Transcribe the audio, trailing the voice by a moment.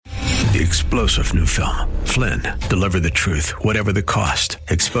The explosive new film, Flynn, deliver the truth, whatever the cost,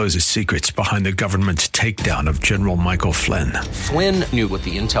 exposes secrets behind the government's takedown of General Michael Flynn. Flynn knew what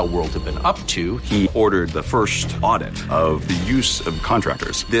the intel world had been up to. He ordered the first audit of the use of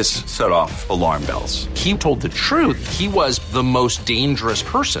contractors. This set off alarm bells. He told the truth. He was the most dangerous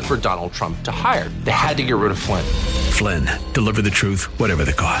person for Donald Trump to hire. They had to get rid of Flynn. Flynn, deliver the truth, whatever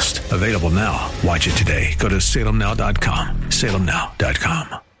the cost. Available now. Watch it today. Go to salemnow.com.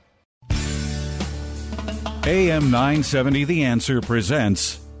 salemnow.com. AM 970 The Answer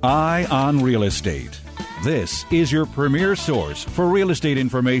presents Eye on Real Estate. This is your premier source for real estate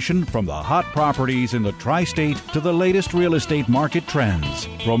information from the hot properties in the tri-state to the latest real estate market trends.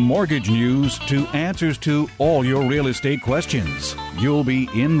 From mortgage news to answers to all your real estate questions. You'll be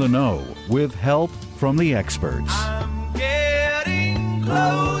in the know with help from the experts. I'm getting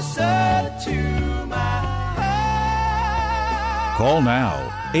closer to my heart. Call now.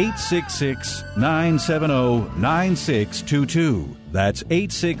 866-970-9622. That's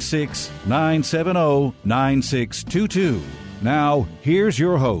 866-970-9622. Now, here's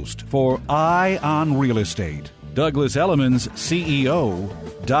your host for Eye on Real Estate, Douglas Elliman's CEO,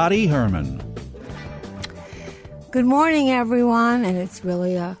 Dottie Herman. Good morning, everyone, and it's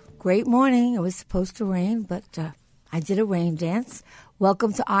really a great morning. It was supposed to rain, but I did a rain dance.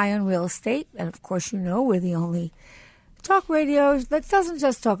 Welcome to Eye on Real Estate, and of course, you know we're the only talk radio that doesn't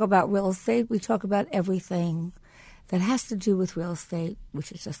just talk about real estate. We talk about everything that has to do with real estate,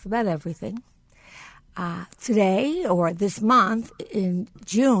 which is just about everything. Today, or this month, in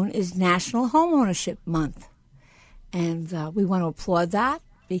June, is National Homeownership Month. And we want to applaud that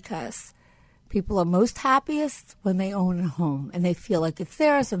because people are most happiest when they own a home and they feel like it's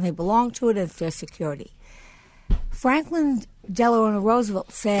theirs and they belong to it and it's their security. Franklin Delano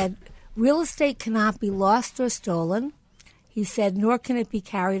Roosevelt said, "Real estate cannot be lost or stolen." He said, "Nor can it be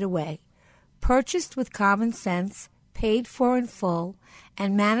carried away. Purchased with common sense, paid for in full,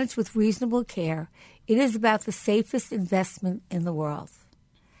 and managed with reasonable care, it is about the safest investment in the world."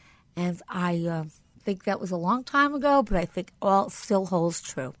 And I think that was a long time ago, but I think all still holds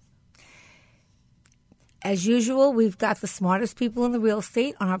true. As usual, we've got the smartest people in the real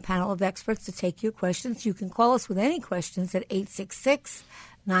estate on our panel of experts to take your questions. You can call us with any questions at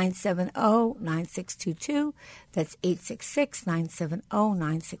 866-970-9622. That's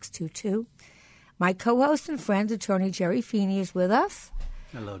 866-970-9622. My co-host and friend, attorney Jerry Feeney, is with us.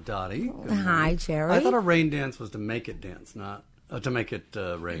 Hello, Dottie. Hi, Jerry. I thought a rain dance was to make it dance, not to make it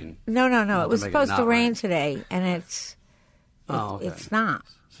rain. No. It was supposed to rain today, and it's not.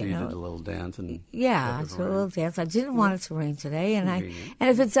 So you did a little dance and yeah, I did a little dance. I didn't want it to rain today, and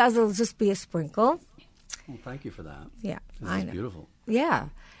if it does, it'll just be a sprinkle. Well, thank you for that. Yeah, I know. Beautiful. Yeah,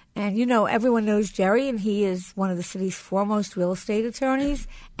 and everyone knows Jerry, and he is one of the city's foremost real estate attorneys,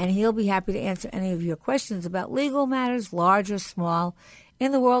 and he'll be happy to answer any of your questions about legal matters, large or small,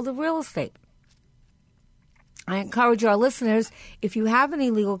 in the world of real estate. I encourage our listeners, if you have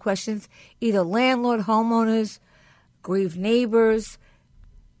any legal questions, either landlord, homeowners, grieved neighbors,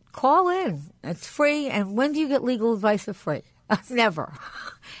 call in. It's free. And when do you get legal advice for free? Never.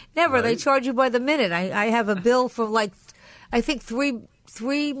 Right. They charge you by the minute. I have a bill for I think 3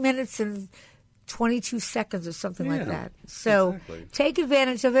 minutes and 22 seconds or something like that. So Take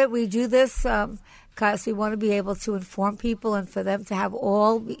advantage of it. We do this because we want to be able to inform people and for them to have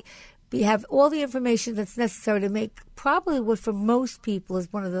all the information that's necessary to make probably what for most people is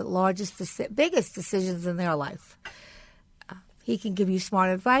one of the biggest decisions in their life. He can give you smart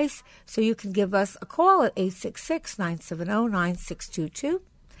advice, so you can give us a call at 866-970-9622.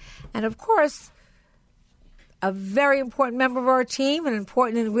 And, of course, a very important member of our team and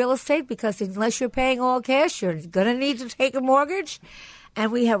important in real estate because unless you're paying all cash, you're going to need to take a mortgage.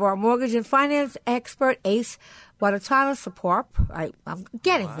 And we have our mortgage and finance expert, Ace Watatana-Saporp. I'm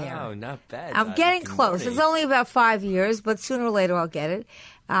getting there. Wow, not bad. I'm getting close. It's only about 5 years, but sooner or later I'll get it.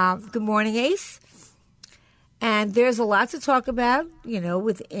 Good morning, Ace. And there's a lot to talk about,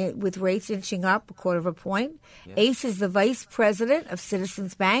 with rates inching up a quarter of a point. Yeah. Ace is the vice president of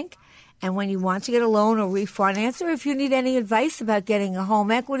Citizens Bank. And when you want to get a loan or refinance, or if you need any advice about getting a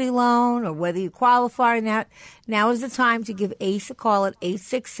home equity loan or whether you qualify or not, now is the time to give Ace a call at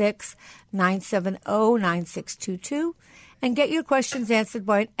 866-970-9622 and get your questions answered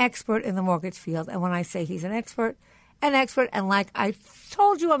by an expert in the mortgage field. And when I say he's an expert, and like I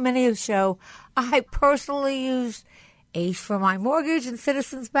told you on many of the show, I personally used Ace for my mortgage and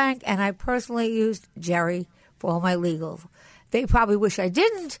Citizens Bank, and I personally used Jerry for all my legals. They probably wish I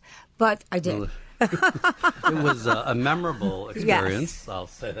didn't, but I did. It was a memorable experience. I'll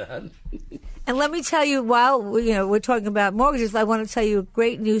say that. And let me tell you, while we're talking about mortgages, I want to tell you a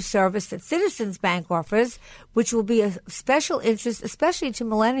great new service that Citizens Bank offers, which will be a special interest, especially to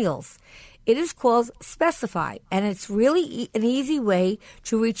millennials. It is called Specify, and it's really an easy way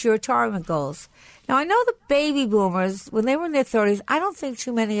to reach your retirement goals. Now, I know the baby boomers, when they were in their 30s, I don't think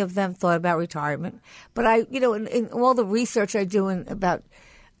too many of them thought about retirement. But in all the research I do about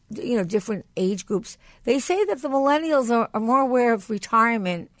different age groups, they say that the millennials are more aware of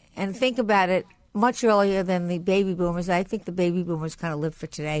retirement and think about it much earlier than the baby boomers. I think the baby boomers kind of live for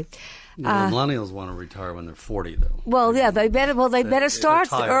today. The millennials want to retire when they're 40, though. Well, yeah, they better start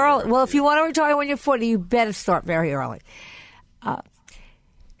early. Well, if you want to retire when you're 40, you better start very early.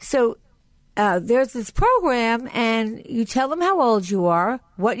 So there's this program, and you tell them how old you are,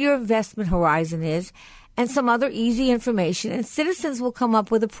 what your investment horizon is, and some other easy information. And Citizens will come up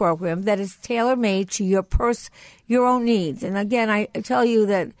with a program that is tailor-made to your own needs. And again, I tell you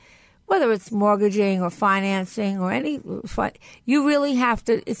that whether it's mortgaging or financing or you really have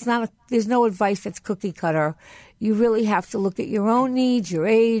to, there's no advice that's cookie cutter. You really have to look at your own needs, your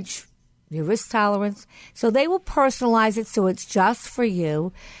age, your risk tolerance. So they will personalize it so it's just for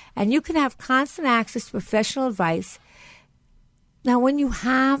you. And you can have constant access to professional advice. Now, when you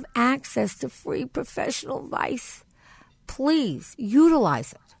have access to free professional advice, please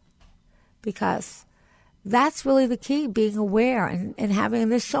utilize it, because that's really the key, being aware and having,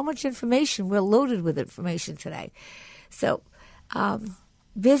 and there's so much information. We're loaded with information today. So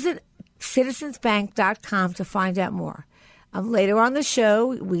visit citizensbank.com to find out more. Later on the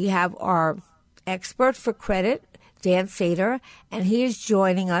show, we have our expert for credit, Dan Sater, and he is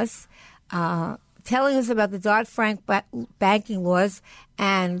joining us, telling us about the Dodd-Frank banking laws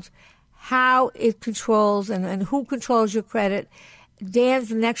and how it controls and who controls your credit.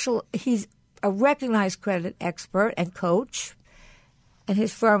 Dan's he's a recognized credit expert and coach, and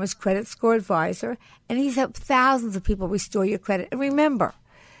his firm is Credit Score Advisor, and he's helped thousands of people restore your credit. And remember,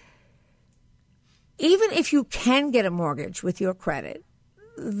 even if you can get a mortgage with your credit,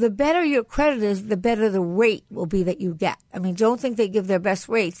 the better your credit is, the better the rate will be that you get. I mean, don't think they give their best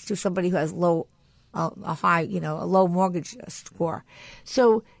rates to somebody who has a low mortgage score.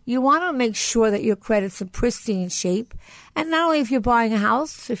 So you want to make sure that your credit's in pristine shape. And not only if you're buying a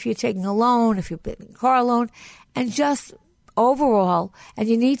house, if you're taking a loan, if you're getting a car loan, and just overall, and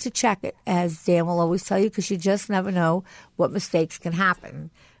you need to check it, as Dan will always tell you, because you just never know what mistakes can happen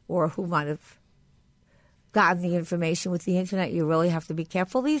or who might have gotten the information with the internet. You really have to be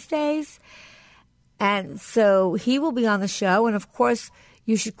careful these days. And so he will be on the show. And of course,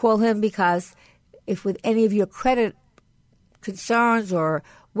 you should call him, because if with any of your credit concerns or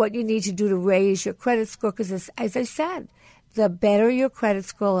what you need to do to raise your credit score, because as I said, the better your credit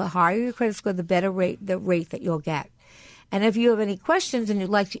score, the higher your credit score, the better the rate that you'll get. And if you have any questions and you'd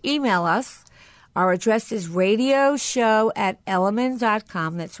like to email us, our address is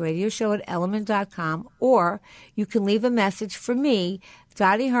radioshow@element.com. That's radioshow@element.com. Or you can leave a message for me,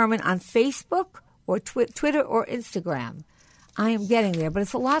 Dottie Herman, on Facebook or Twitter or Instagram. I am getting there, but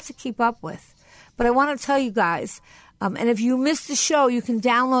it's a lot to keep up with. But I want to tell you guys, and if you missed the show, you can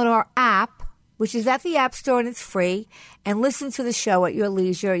download our app, which is at the App Store, and it's free, and listen to the show at your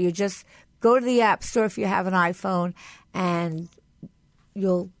leisure. You just go to the App Store if you have an iPhone, and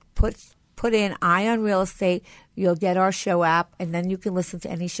you'll put in Eye on Real Estate. You'll get our show app, and then you can listen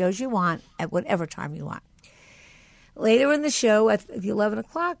to any shows you want at whatever time you want. Later in the show at 11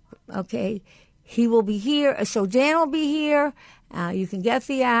 o'clock, okay, he will be here. So Dan will be here. You can get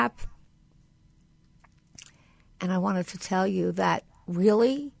the app. And I wanted to tell you that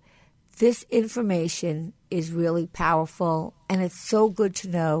really this information is really powerful, and it's so good to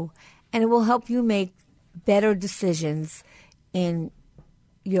know, and it will help you make better decisions in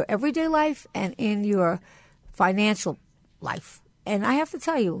your everyday life and in your financial life. And I have to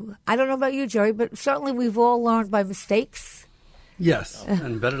tell you, I don't know about you, Jerry, but certainly we've all learned by mistakes. Yes,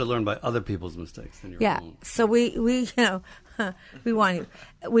 and better to learn by other people's mistakes than your own. So we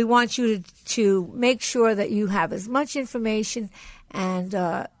want you to make sure that you have as much information, and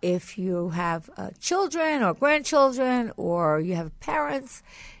if you have children or grandchildren or you have parents,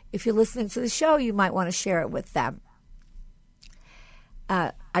 if you're listening to the show, you might want to share it with them.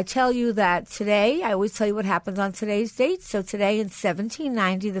 I tell you that today, I always tell you what happens on today's date. So today in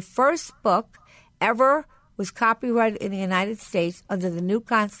 1790, the first book ever was copyrighted in the United States under the new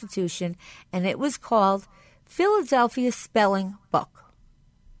Constitution, and it was called Philadelphia Spelling Book.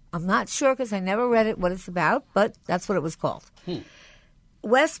 I'm not sure, because I never read it, what it's about, but that's what it was called.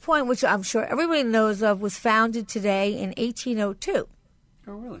 West Point, which I'm sure everybody knows of, was founded today in 1802.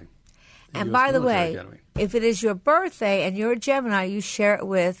 Oh, really? And US by the Military way, Academy. if it is your birthday and you're a Gemini, you share it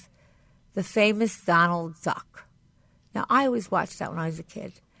with the famous Donald Duck. Now, I always watched that when I was a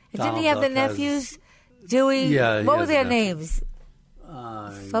kid. And didn't he have Donald the Duck has- nephews? Dewey? Yeah, he what were has their a names?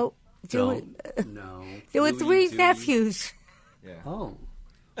 Dewey. No. There were Dewey, 3 Dewey. nephews. Oh.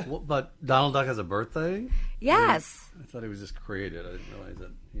 Well, but Donald Duck has a birthday? Yes. I thought he was just created. I didn't realize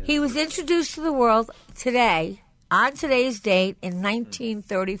that. He was introduced to the world today, on today's date, in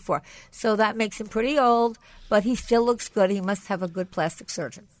 1934. So that makes him pretty old, but he still looks good. He must have a good plastic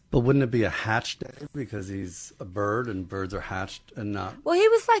surgeon. But wouldn't it be a hatched day because he's a bird and birds are hatched and not Well, he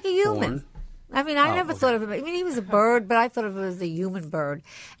was like a human. born? I mean, I Oh, never okay. thought of him. I mean, he was a bird, but I thought of him as a human bird.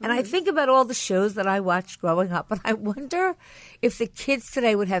 And I think about all the shows that I watched growing up, and I wonder if the kids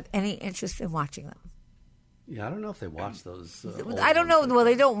today would have any interest in watching them. Yeah, I don't know if they watch those. old I don't know. ones. Well,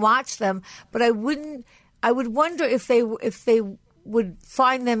 they don't watch them, but I would wonder if they would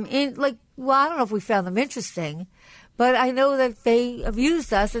find them I don't know if we found them interesting, but I know that they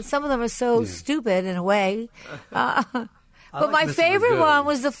amused us, and some of them are so stupid in a way. But like my Mr. favorite Magoo. one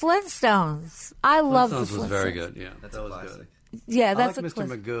was the Flintstones. I love the Flintstones Flintstones. was very good. Yeah, That's that a was classic. good. Yeah, I that's like a Mr.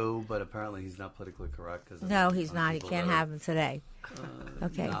 classic. Magoo, but apparently he's not politically correct. Cause No, he's not. He can't have him today.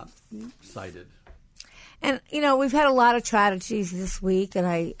 Okay. Not cited. And we've had a lot of tragedies this week, and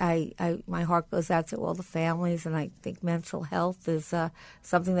I my heart goes out to all the families. And I think mental health is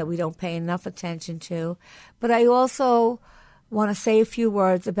something that we don't pay enough attention to. But I also want to say a few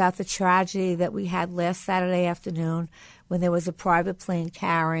words about the tragedy that we had last Saturday afternoon when there was a private plane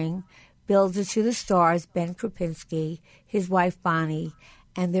carrying Builder to the Stars, Ben Krupinski, his wife Bonnie,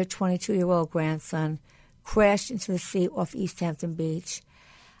 and their 22-year-old grandson crashed into the sea off East Hampton Beach.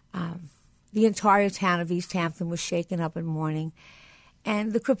 The entire town of East Hampton was shaken up in mourning.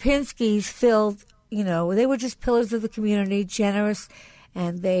 And the Krupinskis filled, they were just pillars of the community, generous,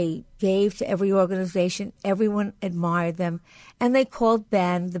 and they gave to every organization. Everyone admired them. And they called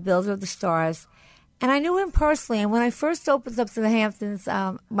Ben the Builder of the Stars. And I knew him personally. And when I first opened up to the Hamptons,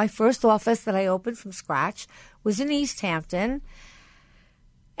 my first office that I opened from scratch was in East Hampton.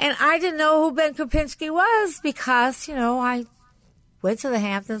 And I didn't know who Ben Krupinski was because, I went to the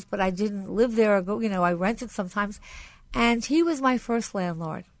Hamptons, but I didn't live there or go, I rented sometimes. And he was my first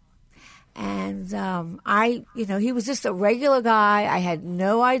landlord. And he was just a regular guy. I had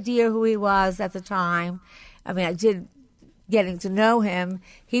no idea who he was at the time. I mean, I did getting to know him.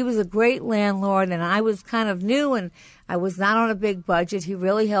 He was a great landlord, and I was kind of new, and I was not on a big budget. He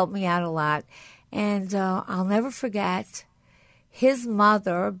really helped me out a lot. And I'll never forget, his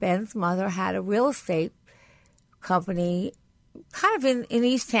mother, Ben's mother, had a real estate company kind of in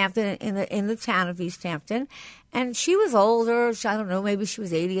East Hampton, in the town of East Hampton. And she was older. I don't know, maybe she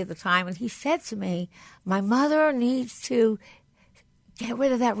was 80 at the time. And he said to me, my mother needs to get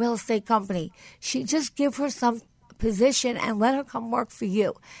rid of that real estate company. She just give her some position and let her come work for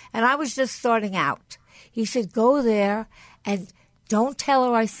you. And I was just starting out. He said, go there and don't tell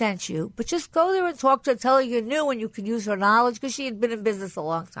her I sent you, but just go there and talk to her, tell her you're new and you can use her knowledge, because she had been in business a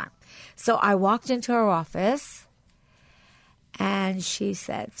long time. So I walked into her office. And she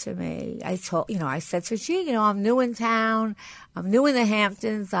said to me, I said to her, gee, I'm new in town. I'm new in the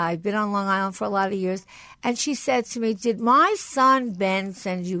Hamptons. I've been on Long Island for a lot of years. And she said to me, did my son Ben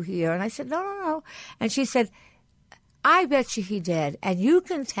send you here? And I said, no. And she said, I bet you he did. And you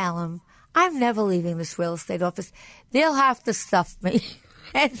can tell him I'm never leaving this real estate office. They'll have to stuff me.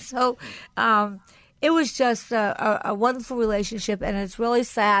 And so it was just a wonderful relationship. And it's really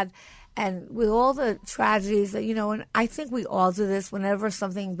sad. And with all the tragedies that, and I think we all do this whenever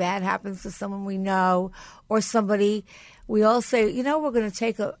something bad happens to someone we know or somebody, we all say, we're going to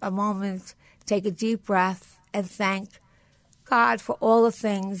take a moment, take a deep breath and thank God for all the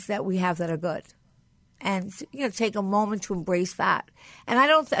things that we have that are good. And, take a moment to embrace that. And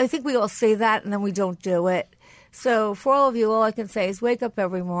I think we all say that and then we don't do it. So for all of you, all I can say is wake up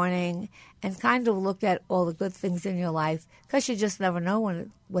every morning and kind of look at all the good things in your life, because you just never know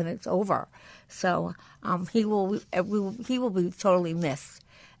when it's over. So he will be totally missed.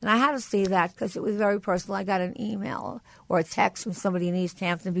 And I had to see that because it was very personal. I got an email or a text from somebody in East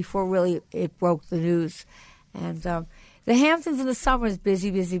Hampton before really it broke the news. And the Hamptons in the summer is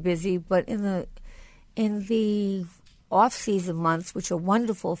busy, but in the off-season months, which are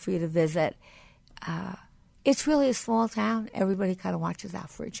wonderful for you to visit, it's really a small town. Everybody kind of watches out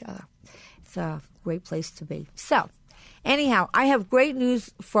for each other. It's a great place to be. So, anyhow, I have great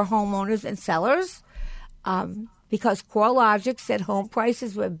news for homeowners and sellers because CoreLogic said home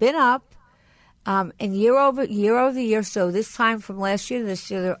prices have been up And year over year, so this time from last year to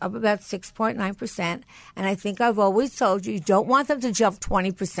this year, they're up about 6.9%. And I think I've always told you don't want them to jump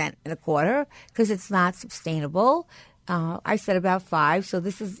 20% in a quarter because it's not sustainable. I said about 5%, so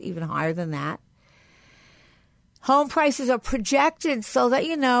this is even higher than that. Home prices are projected, so that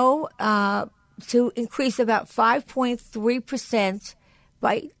you know, to increase about 5.3%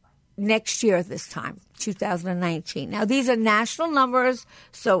 by next year at this time, 2019. Now, these are national numbers,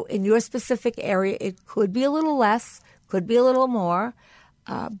 so in your specific area, it could be a little less, could be a little more,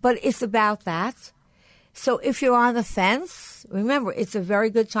 but it's about that. So if you're on the fence, remember, it's a very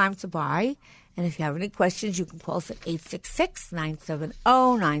good time to buy. And if you have any questions, you can call us at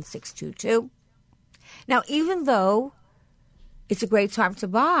 866-970-9622. Now, even though it's a great time to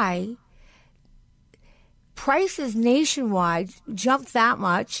buy, prices nationwide jumped that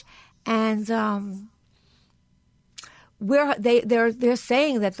much, and they're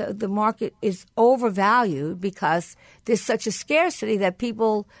saying that the market is overvalued because there's such a scarcity that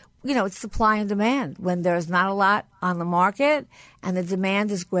people, you know, it's supply and demand. When there's not a lot on the market and the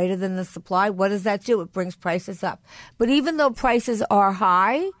demand is greater than the supply, what does that do? It brings prices up. But even though prices are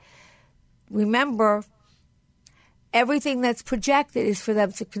high, remember, everything that's projected is for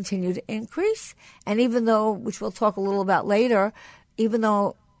them to continue to increase. And even though, which we'll talk a little about later, even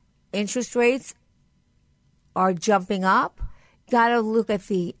though interest rates are jumping up, got to look at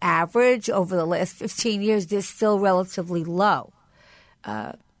the average over the last 15 years. They're still relatively low.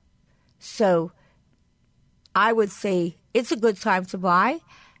 So I would say it's a good time to buy,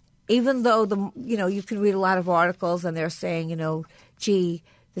 even though you can read a lot of articles and they're saying, gee,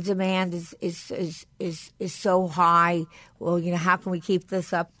 the demand is so high. Well, how can we keep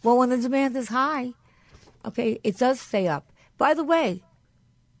this up? Well, when the demand is high, okay, it does stay up. By the way,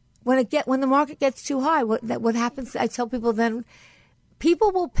 when the market gets too high, what happens? I tell people then,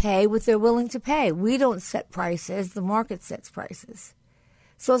 people will pay what they're willing to pay. We don't set prices; the market sets prices.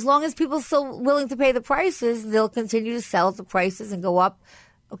 So as long as people are still willing to pay the prices, they'll continue to sell at the prices and go up.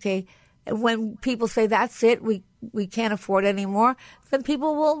 Okay, and when people say that's it, we can't afford anymore, then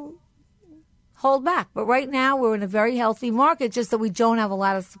people will hold back. But right now, we're in a very healthy market, just that we don't have a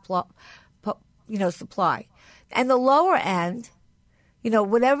lot of supply. And the lower end,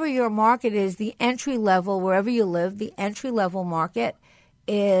 whatever your market is, the entry level, wherever you live, the entry level market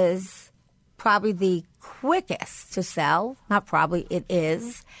is probably the quickest to sell. Not probably, it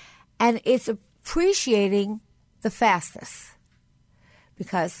is. And it's appreciating the fastest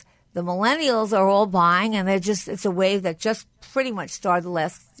because the millennials are all buying, and it's a wave that just pretty much started the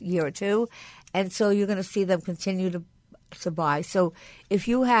last year or two. And so you're going to see them continue to buy. So if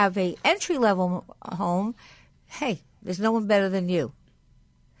you have a entry-level home, hey, there's no one better than you.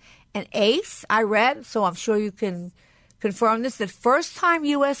 And ACE, I read, so I'm sure you can confirm this, that first-time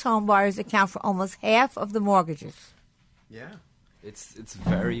U.S. home buyers account for almost half of the mortgages. Yeah. It's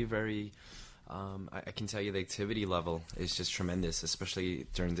very, very... I can tell you the activity level is just tremendous, especially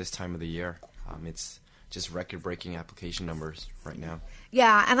during this time of the year. It's just record-breaking application numbers right now.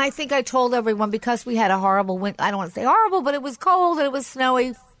 Yeah, and I think I told everyone, because we had a horrible winter, I don't want to say horrible, but it was cold and it was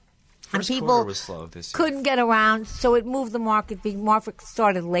snowy. First and people quarter was slow this year. Couldn't get around, so it moved the market. The market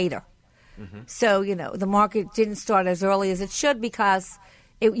started later. Mm-hmm. So, the market didn't start as early as it should because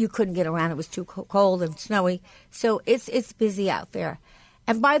you couldn't get around. It was too cold and snowy. So it's busy out there.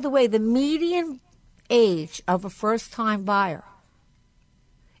 And by the way, the median age of a first-time buyer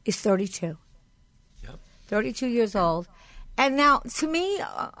is 32. Yep. 32 years old. And now, to me,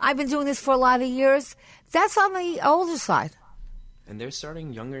 I've been doing this for a lot of years. That's on the older side. And they're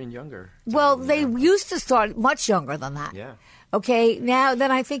starting younger and younger. Well, they used to start much younger than that. Yeah. Okay, now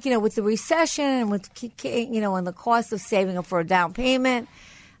then I think, with the recession and with, and the cost of saving up for a down payment,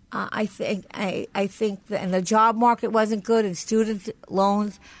 I think that, and the job market wasn't good, and student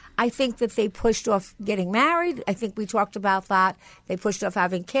loans, I think that they pushed off getting married. I think we talked about that. They pushed off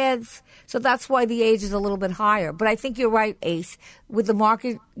having kids. So that's why the age is a little bit higher. But I think you're right, Ace. With the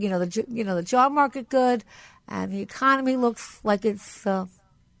market, the job market good, and the economy looks like it's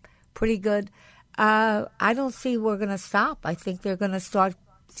pretty good. I don't see we're going to stop. I think they're going to start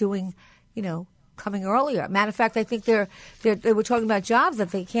doing, coming earlier. Matter of fact, I think they were talking about jobs that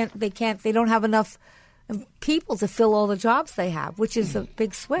they don't have enough people to fill all the jobs they have, which is a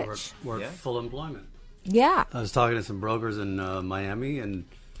big switch. Or full employment. Yeah. I was talking to some brokers in Miami, and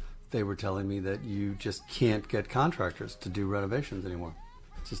they were telling me that you just can't get contractors to do renovations anymore.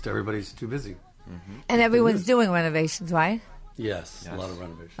 It's just everybody's too busy. Mm-hmm. And everyone's doing renovations, right? Yes, a lot of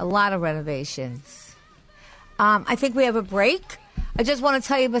renovations. A lot of renovations. I think we have a break. I just want to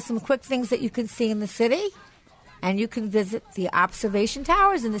tell you about some quick things that you can see in the city. And you can visit the observation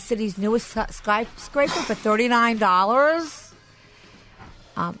towers in the city's newest skyscraper for $39.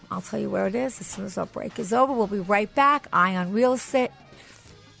 I'll tell you where it is as soon as our break is over. We'll be right back. Eye on Real Estate.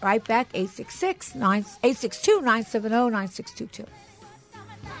 Right back, 862-970-9622.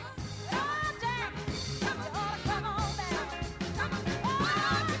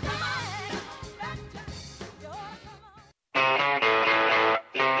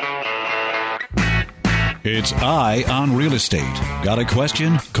 It's Eye on Real Estate. Got a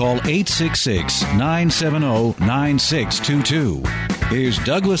question? Call 866-970-9622. Here's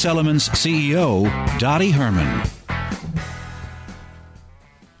Douglas Elliman's CEO, Dottie Herman.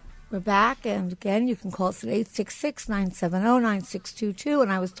 We're back, and again, you can call us at 866-970-9622.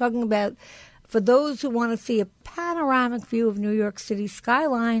 And I was talking about, for those who want to see a panoramic view of New York City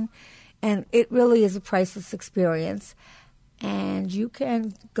skyline, and it really is a priceless experience. And you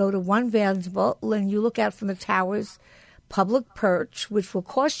can go to One Vanderbilt, and you look out from the tower's public perch, which will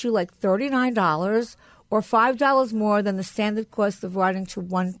cost you like $39 or $5 more than the standard cost of riding to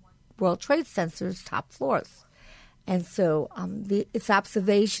One World Trade Center's top floors. And so its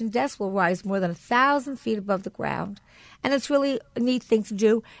observation desk will rise more than 1,000 feet above the ground. And it's really a neat thing to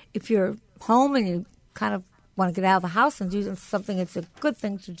do if you're home and you kind of want to get out of the house and do something. It's a good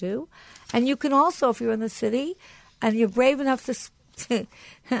thing to do. And you can also, if you're in the city and you're brave enough to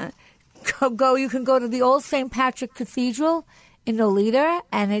go, you can go to the old St. Patrick Cathedral in Nolita,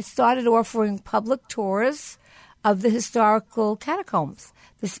 and it started offering public tours of the historical catacombs.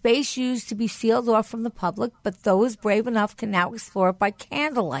 The space used to be sealed off from the public, but those brave enough can now explore it by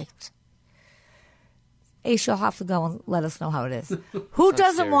candlelight. Ace, you'll have to go and let us know how it is. Who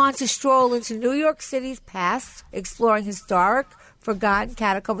doesn't want to stroll into New York City's past, exploring historic, forgotten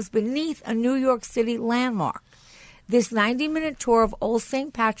catacombs beneath a New York City landmark? This 90-minute tour of Old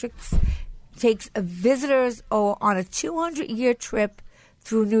St. Patrick's takes visitors on a 200-year trip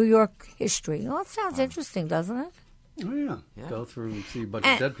through New York history. Well, that sounds interesting, doesn't it? Oh, yeah. Go through and see a bunch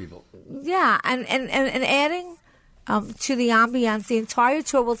of dead people. Yeah, and adding to the ambiance, the entire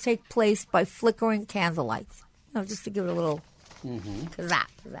tour will take place by flickering candlelight. Just to give it a little pizzazz.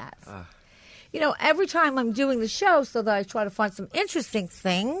 Every time I'm doing the show, so that I try to find some interesting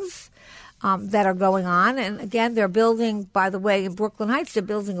things that are going on. And again, they're building, by the way, in Brooklyn Heights, they're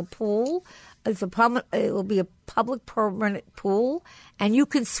building a pool. It will be a public permanent pool, and you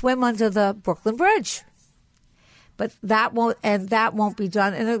can swim under the Brooklyn Bridge. But that won't be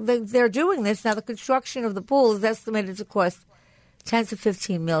done. And they're doing this now. The construction of the pool is estimated to cost $10 to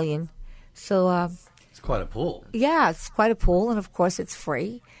 $15 million. So it's quite a pool. Yeah, it's quite a pool, and of course it's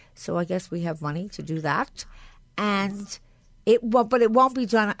free. So I guess we have money to do that, but it won't be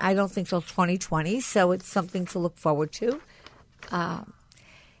done, I don't think, till 2020. So it's something to look forward to.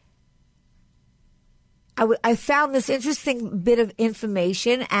 I found this interesting bit of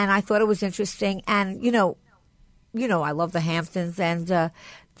information, and I thought it was interesting. And I love the Hamptons, and I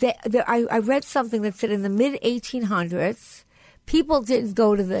read something that said in the mid-1800s, people didn't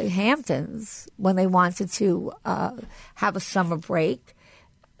go to the Hamptons when they wanted to have a summer break.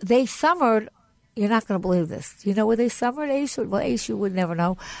 They summered. You're not going to believe this. Do you know where they summered, Ace? Well, Ace, you would never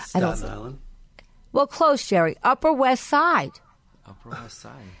know. Staten Island? Well, close, Jerry. Upper West Side. Upper West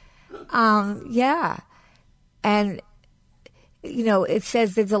Side. Yeah. And, it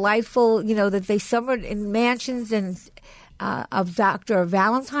says the delightful, that they summered in mansions and of Dr.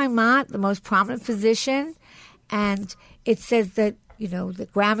 Valentine Mott, the most prominent physician. And it says that, the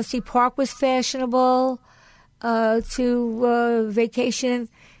Gramercy Park was fashionable to vacation.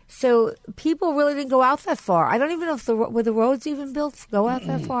 So people really didn't go out that far. I don't even know if were the roads even built to go out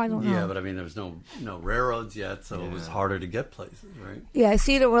that far. I don't know. Yeah, but I mean, there was no railroads yet, so it was harder to get places, right? Yeah,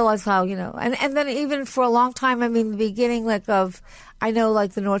 so you don't realize how, And then even for a long time, I mean, the beginning, I know,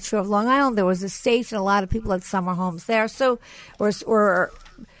 the North Shore of Long Island, there was estates, and a lot of people had summer homes there. So, or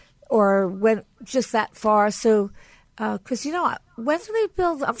went just that far. So, because, when did they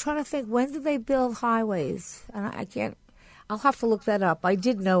build? I'm trying to think. When did they build highways? And I can't. I'll have to look that up. I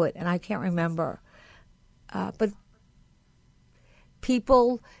did know it, and I can't remember. But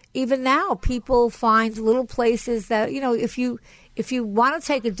even now, people find little places that, if you want to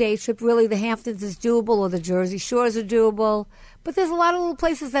take a day trip, really the Hamptons is doable, or the Jersey Shores are doable. But there's a lot of little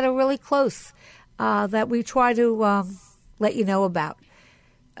places that are really close that we try to let you know about.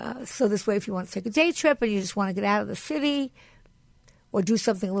 So this way, if you want to take a day trip and you just want to get out of the city or do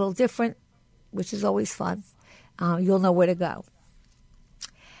something a little different, which is always fun, you'll know where to go.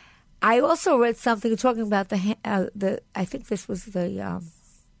 I also read something talking about I think this was the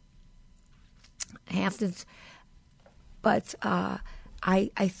Hamptons, but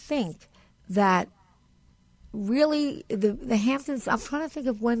I think that really, the Hamptons, I'm trying to think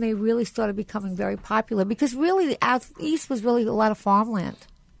of when they really started becoming very popular, because really the out east was really a lot of farmland.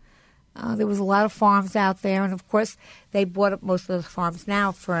 There was a lot of farms out there, and of course they bought up most of the farms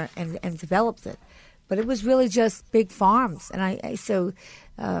now and developed it. But it was really just big farms, and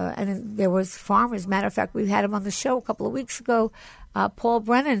and then there was farmers. Matter of fact, we had him on the show a couple of weeks ago, Paul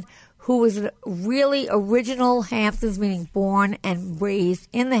Brennan, who was a really original Hamptons, meaning born and raised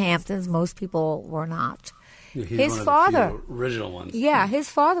in the Hamptons. Most people were not. Yeah, he's his one of father, the few original ones. Yeah, his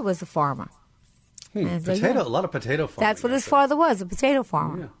father was a farmer. And, A lot of potato farming. That's what his father was, a potato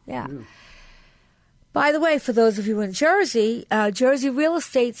farmer. Yeah. By the way, for those of you in Jersey, Jersey real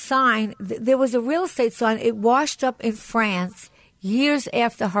estate sign, there was a real estate sign. It washed up in France years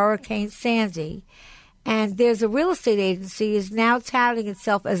after Hurricane Sandy. And there's a real estate agency is now touting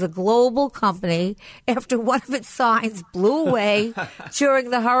itself as a global company after one of its signs blew away during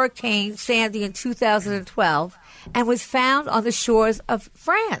the Hurricane Sandy in 2012 and was found on the shores of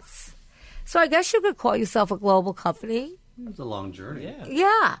France. So I guess you could call yourself a global company. It was a long journey.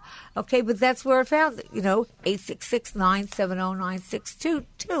 Yeah. Okay, but that's where it found it,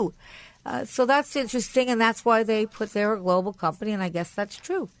 866-970-9622. So that's interesting, and that's why they put there a global company, and I guess that's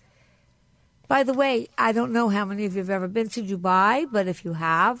true. By the way, I don't know how many of you have ever been to Dubai, but if you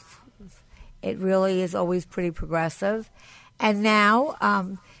have, it really is always pretty progressive. And now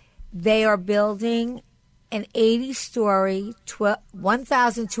they are building an 80-story,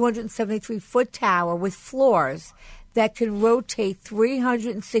 1,273-foot tower with floors that can rotate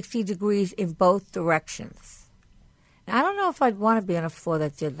 360 degrees in both directions. Now, I don't know if I'd want to be on a floor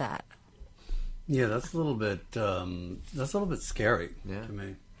that did that. Yeah, that's a little bit scary to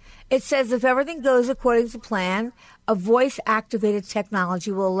me. It says if everything goes according to plan, a voice-activated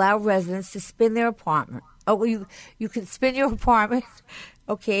technology will allow residents to spin their apartment. Oh, well, you can spin your apartment,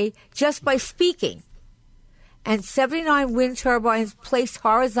 okay, just by speaking. And 79 wind turbines placed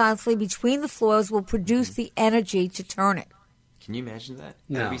horizontally between the floors will produce the energy to turn it. Can you imagine that?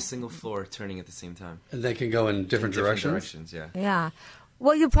 No. Every single floor turning at the same time. And they can go in different directions? Yeah. Yeah.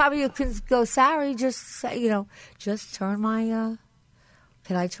 Well, you can go, sorry, just turn my, how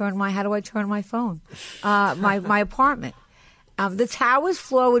do I turn my phone? My apartment. The tower's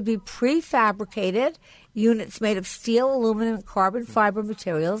floor would be prefabricated units made of steel, aluminum, and carbon fiber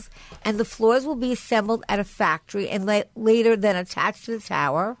materials, and the floors will be assembled at a factory and later then attached to the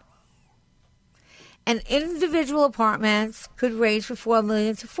tower. And individual apartments could range from $4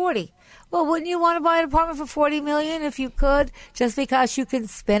 million to $40. Well, wouldn't you want to buy an apartment for $40 million if you could, just because you can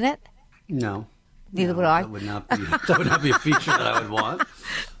spin it? No. Neither would I. That would not be a feature that I would want.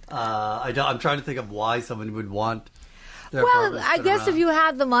 I'm trying to think of why someone would want. Well, I guess if you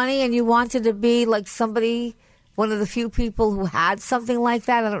had the money and you wanted to be like somebody, one of the few people who had something like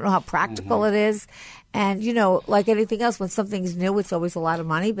that, I don't know how practical it is. And, like anything else, when something's new, it's always a lot of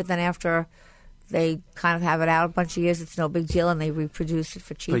money. But then after they kind of have it out a bunch of years, it's no big deal, and they reproduce it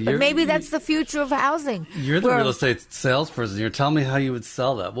for cheap. But maybe that's the future of housing. You're the real estate salesperson. You're telling me how you would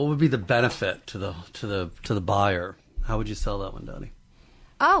sell that. What would be the benefit to the buyer? How would you sell that one, Donnie?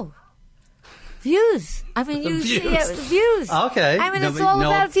 Oh. Views. I mean, you see it, views. Okay. I mean, it's all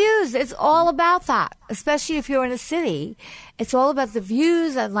about views. It's all about that, especially if you're in a city. It's all about the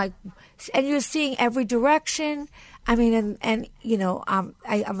views and you're seeing every direction. I mean, and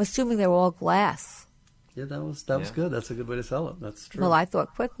I'm assuming they're all glass. Yeah, that was good. That's a good way to sell it. That's true. Well, I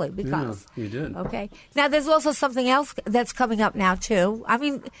thought quickly because you did. Okay. Now, there's also something else that's coming up now too. I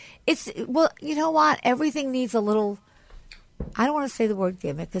mean, you know what? Everything needs a little. I don't want to say the word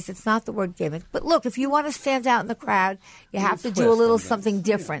gimmick because it's not the word gimmick. But look, if you want to stand out in the crowd, you have to do a little something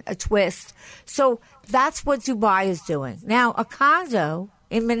different, a twist. So that's what Dubai is doing. Now, a condo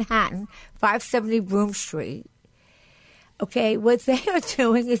in Manhattan, 570 Broome Street, okay, what they are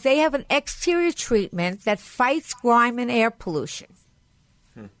doing is they have an exterior treatment that fights grime and air pollution.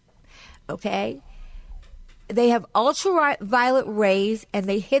 Okay? They have ultraviolet rays, and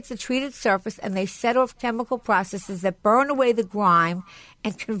they hit the treated surface, and they set off chemical processes that burn away the grime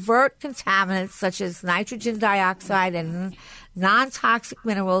and convert contaminants such as nitrogen dioxide and non-toxic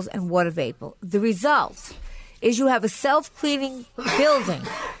minerals and water vapor. The result is you have a self-cleaning building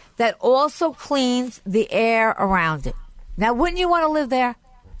that also cleans the air around it. Now, wouldn't you want to live there?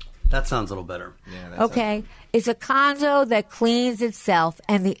 That sounds a little better. Yeah, okay. It's a condo that cleans itself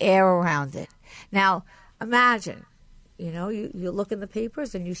and the air around it. Now, imagine, you look in the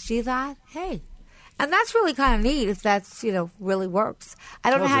papers and you see that. Hey, and that's really kind of neat if that's, really works. I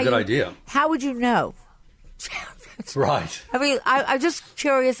don't know how that's a good idea. How would you know? Right. I mean, I'm just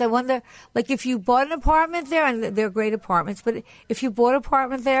curious. I wonder, like, if you bought an apartment there, and they're great apartments, but if you bought an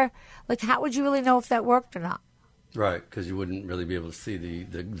apartment there, like, how would you really know if that worked or not? Right, because you wouldn't really be able to see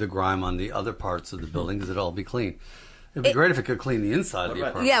the grime on the other parts of the building because it'd all be clean. It'd be great if it could clean the inside of the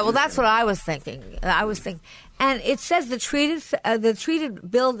apartment. Yeah, well, that's what I was thinking. And it says the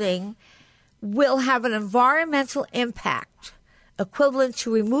treated building will have an environmental impact equivalent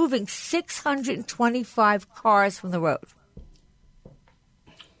to removing 625 cars from the road.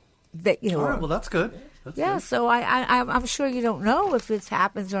 All right, well, that's good. That's good. So I'm sure you don't know if it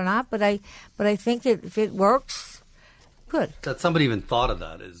happens or not, but I think if it works, good. That somebody even thought of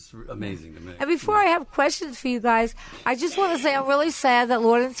that is amazing to me. And before I have questions for you guys, I just want to say I'm really sad that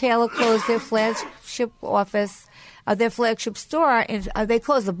Lord & Taylor closed their flagship office, their flagship store. They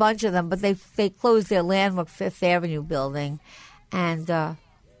closed a bunch of them, but they closed their landmark Fifth Avenue building. And I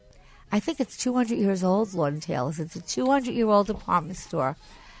think it's 200 years old, Lord & Taylor's. It's a 200-year-old department store.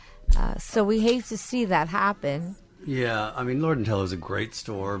 So we hate to see that happen. Yeah, I mean, Lord & Taylor is a great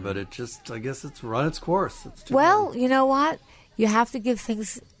store, but I guess it's run its course. You know what? You have to give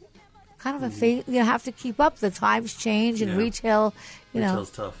things kind of a face. You have to keep up. The times change, and retail,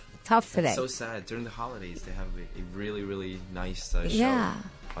 retail's tough. Tough today. It's so sad. During the holidays, they have a really, really nice show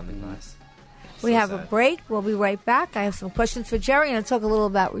on the glass. We have a break. We'll be right back. I have some questions for Jerry, and I'll talk a little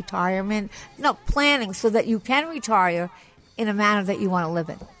about retirement. No, planning so that you can retire in a manner that you want to live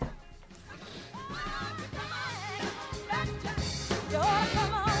in.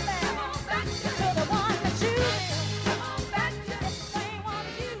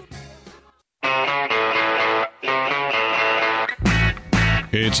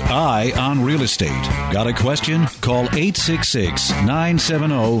 It's Eye on Real Estate. Got a question? Call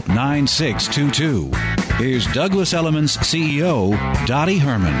 866-970-9622. Here's Douglas Elliman's CEO, Dottie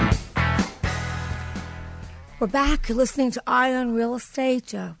Herman. We're back listening to Eye on Real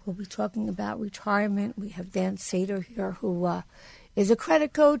Estate. We'll be talking about retirement. We have Dan Sater here, who is a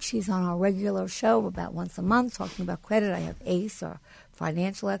credit coach. He's on our regular show about once a month talking about credit. I have Ace, our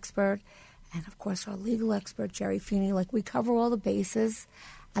financial expert, and, of course, our legal expert, Jerry Feeney. Like, we cover all the bases,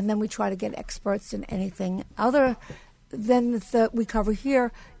 and then we try to get experts in anything other than that we cover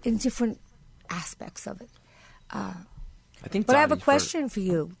here in different aspects of it. I have a question for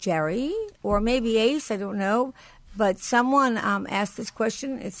you, Jerry, or maybe Ace, I don't know. But someone asked this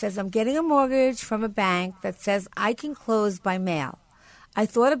question. It says, I'm getting a mortgage from a bank that says I can close by mail. I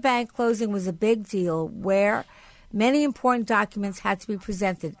thought a bank closing was a big deal where many important documents had to be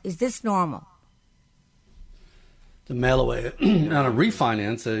presented. Is this normal? The mail away. On a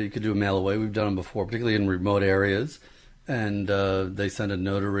refinance, you could do a mail away. We've done them before, particularly in remote areas. And they send a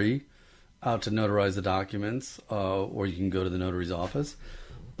notary out to notarize the documents, or you can go to the notary's office.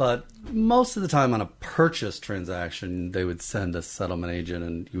 But most of the time on a purchase transaction, they would send a settlement agent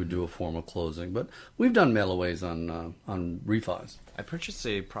and you would do a formal closing. But we've done mail-aways on refis. I purchased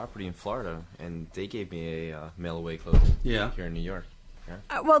a property in Florida, and they gave me a mail-away closing here in New York. Yeah.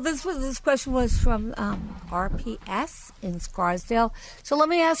 This question was from RPS in Scarsdale. So let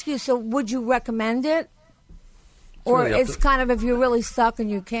me ask you, so would you recommend it? Or really it's kind of if you're really stuck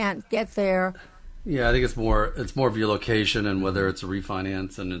and you can't get there? Yeah, I think it's more of your location and whether it's a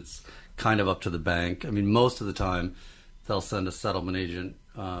refinance, and it's kind of up to the bank. I mean, most of the time they'll send a settlement agent.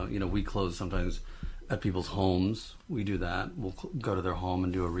 We close sometimes at people's homes. We do that. We'll go to their home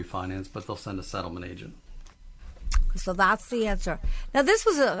and do a refinance, but they'll send a settlement agent. So that's the answer. Now, this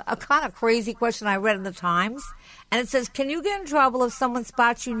was a kind of crazy question I read in the Times, and it says, can you get in trouble if someone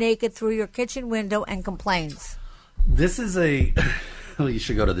spots you naked through your kitchen window and complains? This is well, you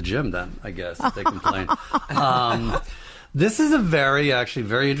should go to the gym then, I guess, if they complain. This is a very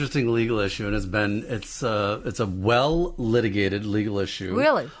interesting legal issue, and it's a well litigated legal issue.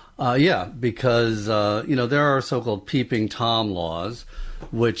 Really? Yeah, because there are so-called peeping Tom laws,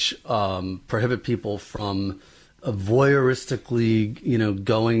 which prohibit people from voyeuristically,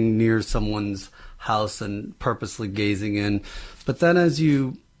 going near someone's house and purposely gazing in. But then as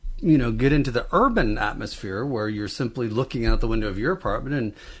you get into the urban atmosphere where you're simply looking out the window of your apartment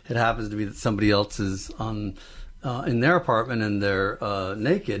and it happens to be that somebody else is in their apartment and they're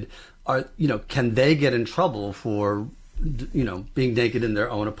naked, can they get in trouble for, being naked in their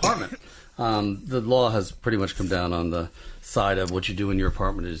own apartment? The law has pretty much come down on the side of what you do in your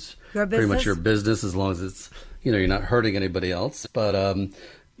apartment is pretty much your business, as long as it's, you're not hurting anybody else. But,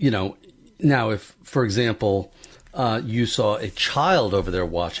 now if, for example, you saw a child over there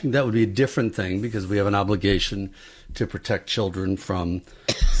watching, that would be a different thing because we have an obligation to protect children from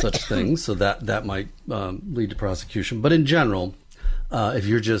such things. So that might lead to prosecution. But in general, if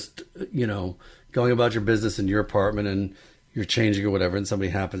you're just, going about your business in your apartment and you're changing or whatever, and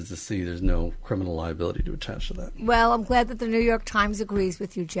somebody happens to see, there's no criminal liability to attach to that. Well, I'm glad that the New York Times agrees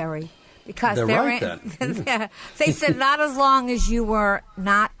with you, Jerry. Because They're right then. They said not as long as you were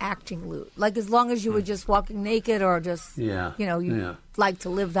not acting lewd. Like as long as you were just walking naked or just, you like to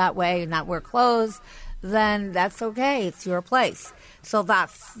live that way and not wear clothes, then that's okay. It's your place. So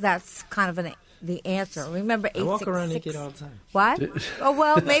that's kind of the answer. Remember 866. I walk around naked all the time. What? Oh,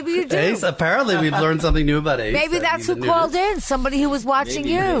 well, maybe you do. Ace, apparently we've learned something new about Ace. Maybe that's who called in. Somebody who was watching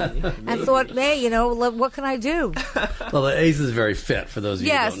you and thought, hey, what can I do? Well, the Ace is very fit, for those of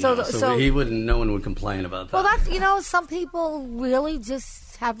you who don't know. So he wouldn't. No one would complain about that. Well, that's, some people really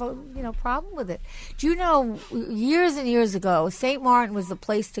just have a, problem with it. Do you know, years and years ago, St. Martin was the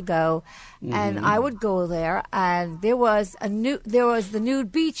place to go, and I would go there, and there was the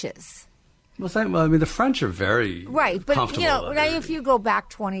nude beaches. Well, the French are very right, but comfortable now if you go back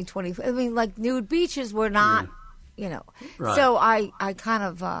 20, like nude beaches were not, Right. So I kind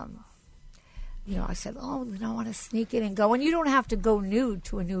of, I said, I want to sneak in and go, and you don't have to go nude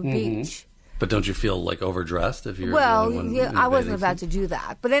to a nude beach. But don't you feel like overdressed if you're? I wasn't about to do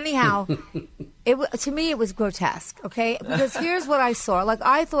that, but anyhow, to me it was grotesque. Okay, because here's what I saw. Like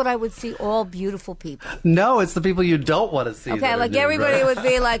I thought I would see all beautiful people. No, it's the people you don't want to see. Okay, like everybody would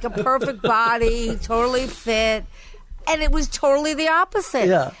be like a perfect body, totally fit, and it was totally the opposite.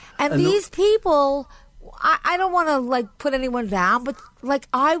 Yeah, and these people. I don't want to like put anyone down, but like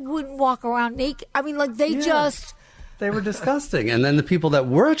I wouldn't walk around naked. I mean, like they just. They were disgusting, and then the people that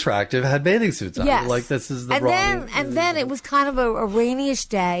were attractive had bathing suits on. Yes. Like this is the wrong. And then it was kind of a rainyish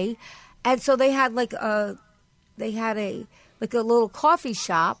day, and so they had a little coffee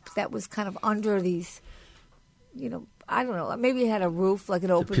shop that was kind of under these, I don't know, maybe it had a roof, like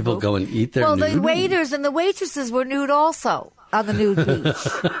an open roof. People go and eat there. Well, the waiters and the waitresses were nude also on the nude beach.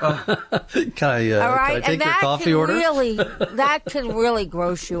 Can I take your coffee order? That can really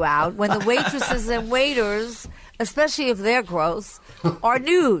gross you out when the waitresses and waiters, especially if they're gross, are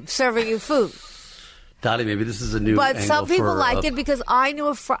nude serving you food. Dottie, maybe this is a new But angle some people for, like it because I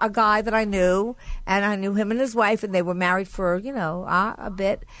knew a guy that I knew, and I knew him and his wife, and they were married for, a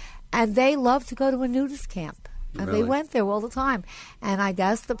bit, and they loved to go to a nudist camp. And Really? they went there all the time. And I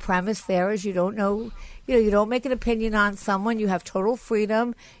guess the premise there is you don't know, you don't make an opinion on someone. You have total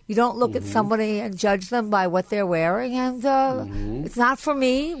freedom. You don't look at somebody and judge them by what they're wearing. And it's not for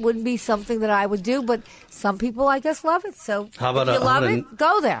me. It wouldn't be something that I would do. But some people, I guess, love it. So if you love it,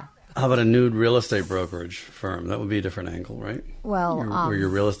 go there. How about a nude real estate brokerage firm? That would be a different angle, right? Well, where your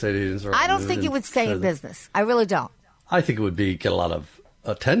real estate agents are. I don't think it would stay in business. I really don't. I think it would get a lot of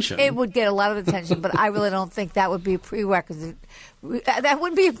attention. It would get a lot of attention, but I really don't think that would be a prerequisite. That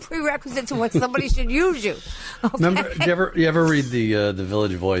would be a prerequisite to what somebody should use you. Okay? Remember, you ever read the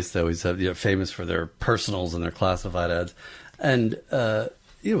Village Voice? They always have famous for their personals and their classified ads, and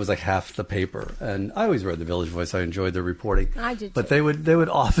it was like half the paper. And I always read the Village Voice. I enjoyed their reporting. I did, but too. they would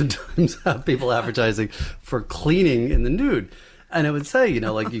oftentimes have people advertising for cleaning in the nude, and it would say,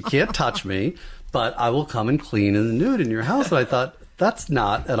 like you can't touch me, but I will come and clean in the nude in your house. And I thought, that's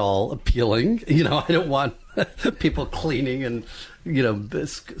not at all appealing. I don't want people cleaning and,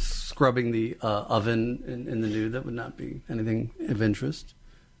 scrubbing the oven in the nude. That would not be anything of interest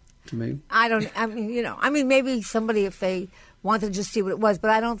to me. Maybe somebody, if they wanted to just see what it was,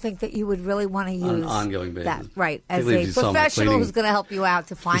 but I don't think that you would really want to use on an ongoing basis. That, right, as a professional who's going to help you out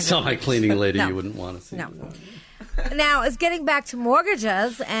to find it. You saw my cleaning lady, you wouldn't want to see. No. Now, it's getting back to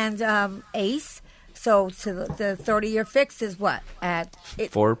mortgages and ACE. So to the 30-year fix is what? At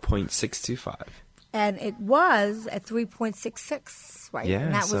 4.625. And it was at 3.66, right? Yeah,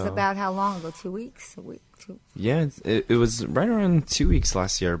 and that was about how long ago? 2 weeks? A week? Two? Yeah, it was right around 2 weeks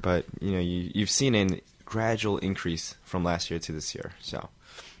last year, but you've seen a gradual increase from last year to this year, so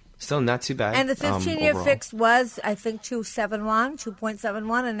still not too bad. And the 15-year fix was, I think,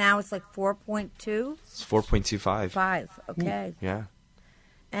 2.71, and now it's like 4.2? It's 4.25. Okay. Yeah.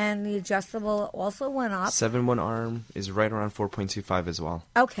 And the adjustable also went up. 7/1 ARM is right around 4.25 as well.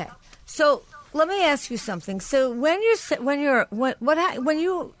 Okay, so let me ask you something. So when somebody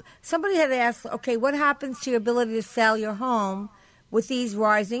had asked, okay, what happens to your ability to sell your home with these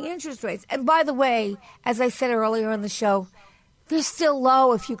rising interest rates? And by the way, as I said earlier in the show, they're still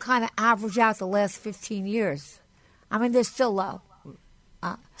low if you kind of average out the last 15 years. I mean, they're still low.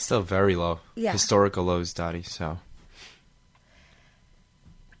 Still very low. Yeah. Historical lows, Dottie.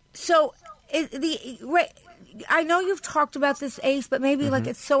 So, I know you've talked about this, Ace, but maybe like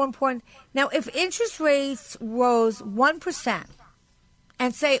it's so important. Now, if interest rates rose 1%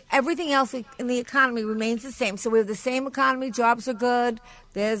 and say everything else in the economy remains the same. So we have the same economy, jobs are good,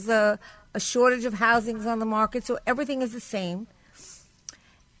 there's a shortage of housing on the market, so everything is the same.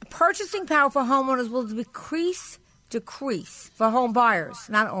 Purchasing power for homeowners will decrease for home buyers,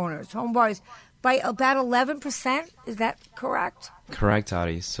 not owners, home buyers, by about 11%. Is that correct? Correct,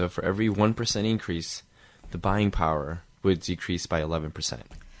 Adi. So for every 1% increase, the buying power would decrease by 11%.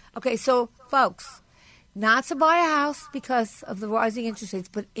 Okay, so folks, not to buy a house because of the rising interest rates,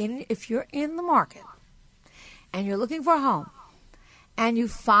 but if you're in the market and you're looking for a home and you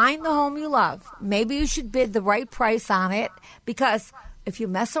find the home you love, maybe you should bid the right price on it, because if you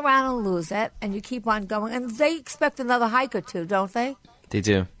mess around and lose it and you keep on going, and they expect another hike or two, don't they? They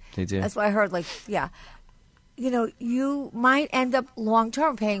do. They do. That's what I heard. You might end up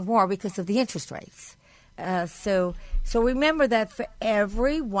long-term paying more because of the interest rates. So remember that for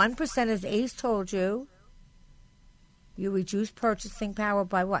every 1%, as Ace told you, you reduce purchasing power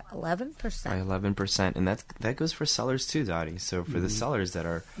by what? 11%. By 11%, and that goes for sellers too, Dottie. So for the sellers that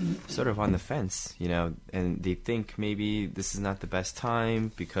are sort of on the fence, and they think maybe this is not the best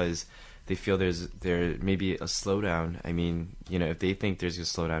time because they feel there may be a slowdown. I mean, if they think there's a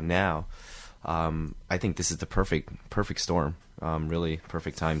slowdown now, I think this is the perfect storm. Really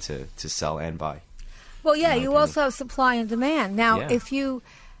perfect time to sell and buy. Well, yeah, you also have supply and demand. Now, if you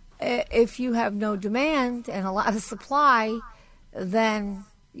have no demand and a lot of supply, then,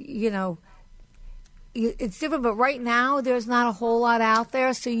 it's different. But right now, there's not a whole lot out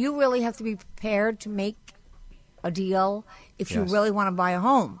there. So you really have to be prepared to make a deal if you really want to buy a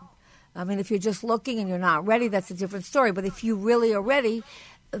home. I mean, if you're just looking and you're not ready, that's a different story. But if you really are ready,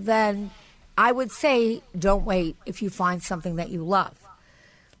 then I would say don't wait if you find something that you love.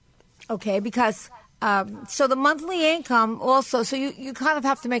 Okay, because... so the monthly income also, so you kind of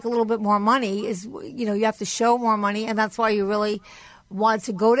have to make a little bit more money, you have to show more money, and that's why you really want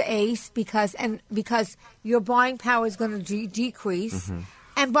to go to ACE because your buying power is going to decrease.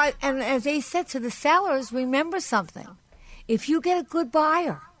 And as Ace said to the sellers, remember something. If you get a good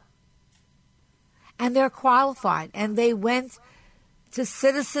buyer and they're qualified and they went to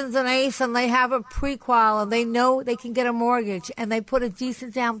Citizens and ACE and they have a pre-qual and they know they can get a mortgage and they put a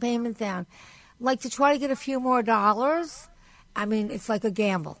decent down payment down, to try to get a few more dollars, I mean, it's like a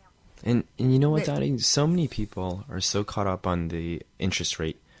gamble. And you know what, Dottie? So many people are so caught up on the interest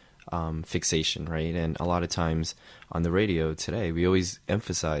rate fixation, right? And a lot of times on the radio today, we always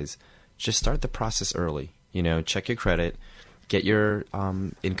emphasize just start the process early. Check your credit, get your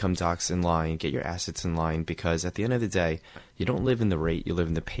income docs in line, get your assets in line, because at the end of the day, you don't live in the rate, you live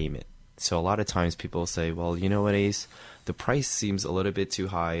in the payment. So a lot of times people say, well, you know what, Ace? The price seems a little bit too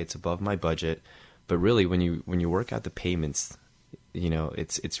high. It's above my budget. But really, when you work out the payments,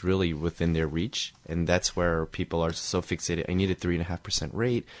 it's really within their reach. And that's where people are so fixated. I need a 3.5%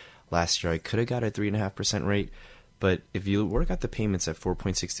 rate. Last year, I could have got a 3.5% rate. But if you work out the payments at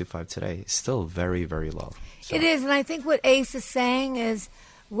 4.625 today, it's still very, very low. So. It is. And I think what Ace is saying is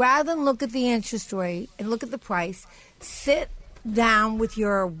rather than look at the interest rate and look at the price, sit down with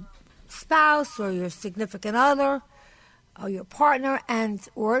your spouse or your significant other or your partner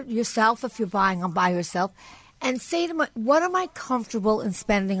or yourself if you're buying by yourself, and say to them, what am I comfortable in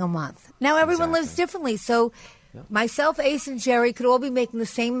spending a month? Now, everyone lives differently. So myself, Ace, and Jerry could all be making the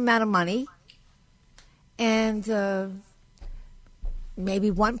same amount of money. And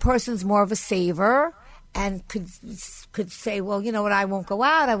maybe one person's more of a saver and could say, well, you know what, I won't go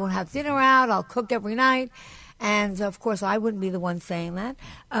out. I won't have dinner out. I'll cook every night. And, of course, I wouldn't be the one saying that.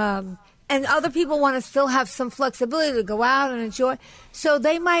 And other people want to still have some flexibility to go out and enjoy. So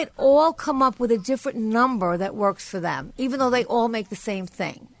they might all come up with a different number that works for them, even though they all make the same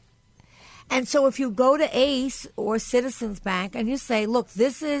thing. And so if you go to ACE or Citizens Bank and you say, look,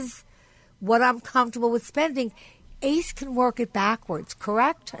 this is what I'm comfortable with spending, ACE can work it backwards,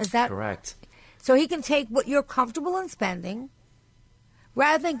 correct? Is that correct? So he can take what you're comfortable in spending,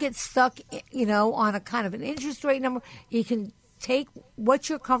 rather than get stuck, on a kind of an interest rate number. He can take what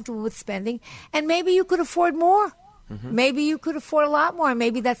you're comfortable with spending, and maybe you could afford more. Maybe you could afford a lot more, and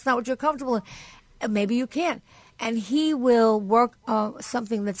maybe that's not what you're comfortable in. And maybe you can't. And he will work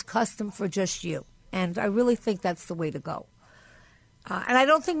something that's custom for just you. And I really think that's the way to go. And I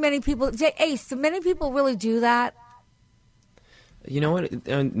don't think many people, Ace, do many people really do that? You know what?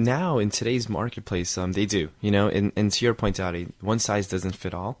 Now in today's marketplace, they do. And to your point, Dottie, one size doesn't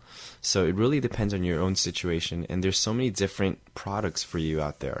fit all. So it really depends on your own situation. And there's so many different products for you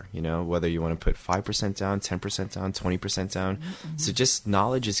out there. Whether you want to put 5% down, 10% down, 20% down. So just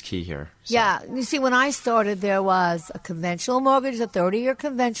knowledge is key here. So. Yeah. You see, when I started, there was a conventional mortgage, a 30-year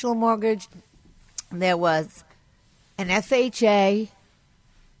conventional mortgage. There was an FHA,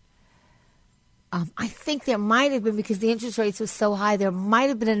 I think there might have been, because the interest rates were so high, there might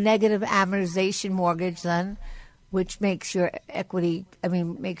have been a negative amortization mortgage then, which makes your equity, go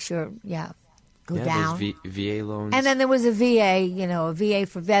down. There's VA loans. And then there was a VA, a VA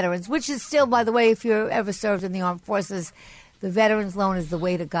for veterans, which is still, by the way, if you're ever served in the armed forces, the veterans loan is the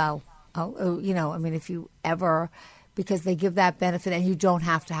way to go. If you ever, because they give that benefit and you don't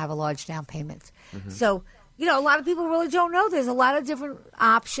have to have a large down payment. Mm-hmm. So, a lot of people really don't know. There's a lot of different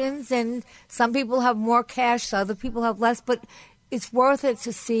options, and some people have more cash, so other people have less, but it's worth it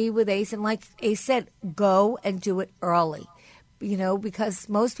to see with ACE. And like Ace said, go and do it early. Because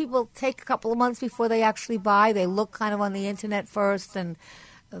most people take a couple of months before they actually buy. They look kind of on the internet first, and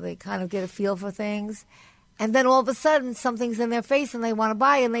they kind of get a feel for things. And then all of a sudden, something's in their face and they want to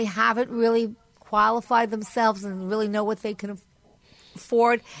buy, and they haven't really qualified themselves and really know what they can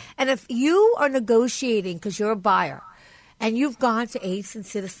afford. And if you are negotiating because you're a buyer and you've gone to ACE and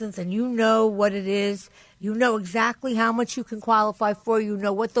Citizens and you know what it is, you know exactly how much you can qualify for, you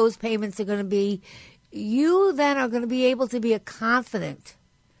know what those payments are going to be, you then are going to be able to be a confident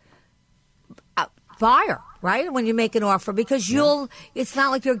buyer, right? When you make an offer, because it's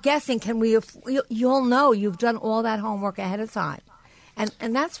not like you're guessing, you'll know you've done all that homework ahead of time.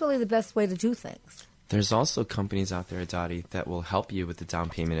 And that's really the best way to do things. There's also companies out there, Dottie, that will help you with the down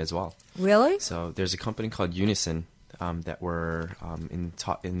payment as well. Really? So there's a company called Unison that we're in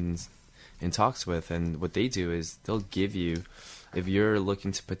talks with, and what they do is they'll give you, if you're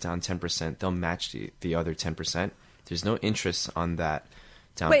looking to put down 10%, they'll match the other 10%. There's no interest on that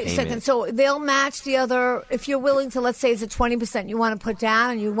down payment. Wait a second. So they'll match the other, if you're willing to, let's say it's a 20% you want to put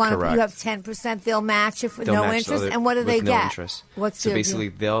down, and you have 10%, they'll match it with no interest. And what do they get? Interest. So basically,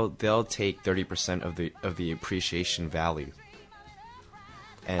 they'll take 30% of the appreciation value.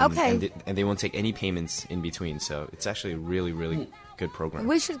 And they won't take any payments in between. So it's actually a really, really good program.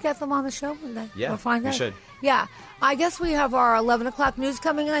 We should get them on the show one day. Yeah, we'll find out. We should. Yeah. I guess we have our 11 o'clock news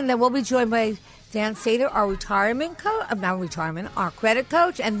coming in, and then we'll be joined by Dan Sater, our our credit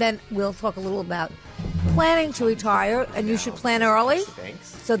coach, and then we'll talk a little about planning to retire, and you should plan early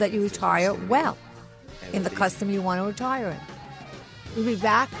so that you retire well in the custom you want to retire in. We'll be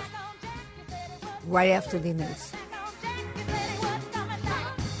back right after the news.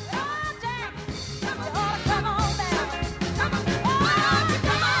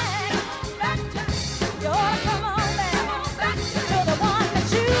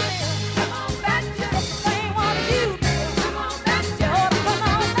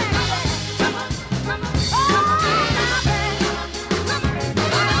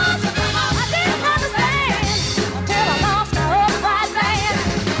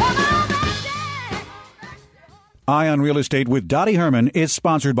 Eye on Real Estate with Dottie Herman is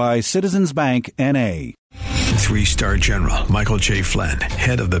sponsored by Citizens Bank N.A. 3-star General Michael J. Flynn,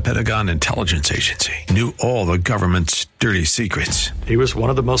 head of the Pentagon Intelligence Agency, knew all the government's dirty secrets. He was one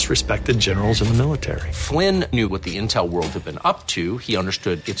of the most respected generals in the military. Flynn knew what the intel world had been up to. He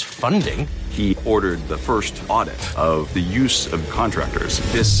understood its funding. He ordered the first audit of the use of contractors.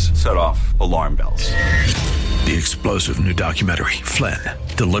 This set off alarm bells. The explosive new documentary, Flynn,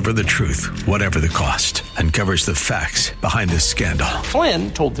 Deliver the Truth, Whatever the Cost, uncovers the facts behind this scandal.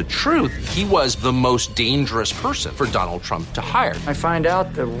 Flynn told the truth. He was the most dangerous person for Donald Trump to hire. I find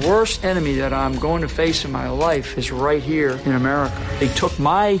out the worst enemy that I'm going to face in my life is right here in America. They took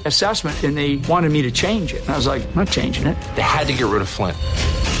my assessment and they wanted me to change it. And I was like, I'm not changing it. They had to get rid of Flynn.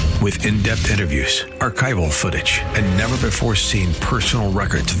 With in-depth interviews, archival footage, and never-before-seen personal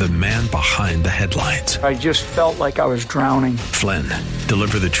records of the man behind the headlines. I just felt like I was drowning. Flynn,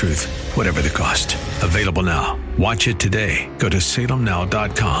 Deliver the Truth, Whatever the Cost. Available now. Watch it today. Go to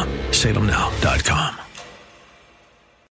salemnow.com. salemnow.com.